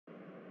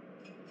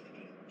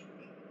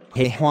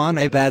Hey Juan,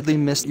 I badly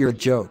missed your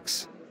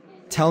jokes.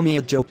 Tell me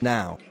a joke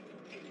now.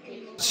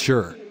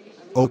 Sure.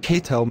 Okay,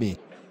 tell me.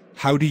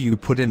 How do you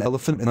put an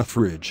elephant in a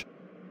fridge?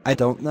 I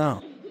don't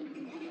know.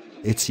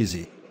 It's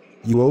easy.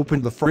 You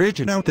open the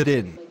fridge and out it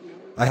in.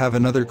 I have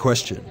another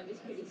question.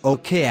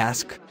 Okay,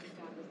 ask.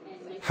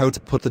 How to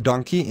put the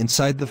donkey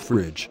inside the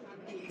fridge?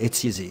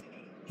 It's easy.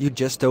 You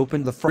just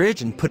open the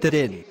fridge and put it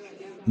in.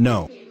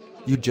 No.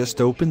 You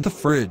just open the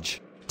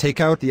fridge, take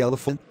out the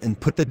elephant and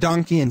put the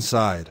donkey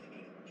inside.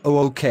 Oh,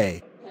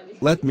 okay.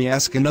 Let me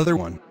ask another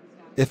one.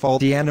 If all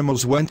the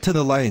animals went to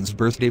the lion's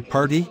birthday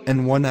party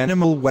and one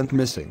animal went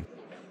missing,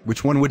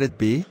 which one would it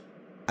be?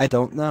 I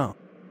don't know.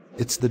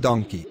 It's the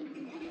donkey.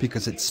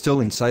 Because it's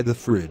still inside the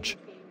fridge.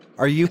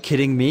 Are you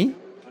kidding me?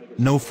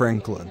 No,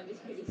 Franklin.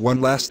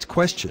 One last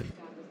question.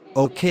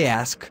 Okay,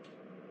 ask.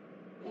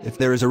 If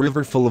there is a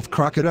river full of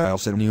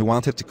crocodiles and you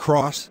wanted to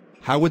cross,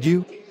 how would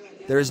you?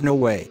 There is no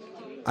way.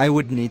 I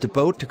would need a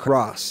boat to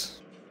cross.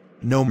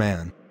 No,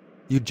 man.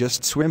 You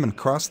just swim and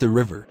cross the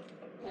river.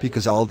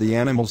 Because all the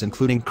animals,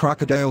 including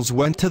crocodiles,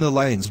 went to the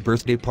lion's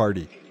birthday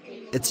party.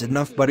 It's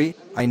enough, buddy.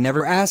 I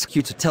never ask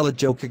you to tell a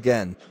joke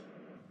again.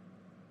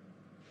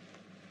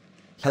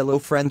 Hello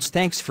friends,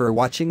 thanks for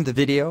watching the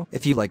video.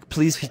 If you like,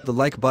 please hit the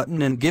like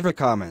button and give a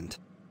comment.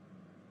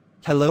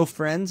 Hello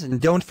friends, and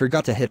don't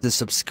forget to hit the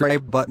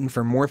subscribe button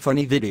for more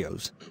funny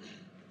videos.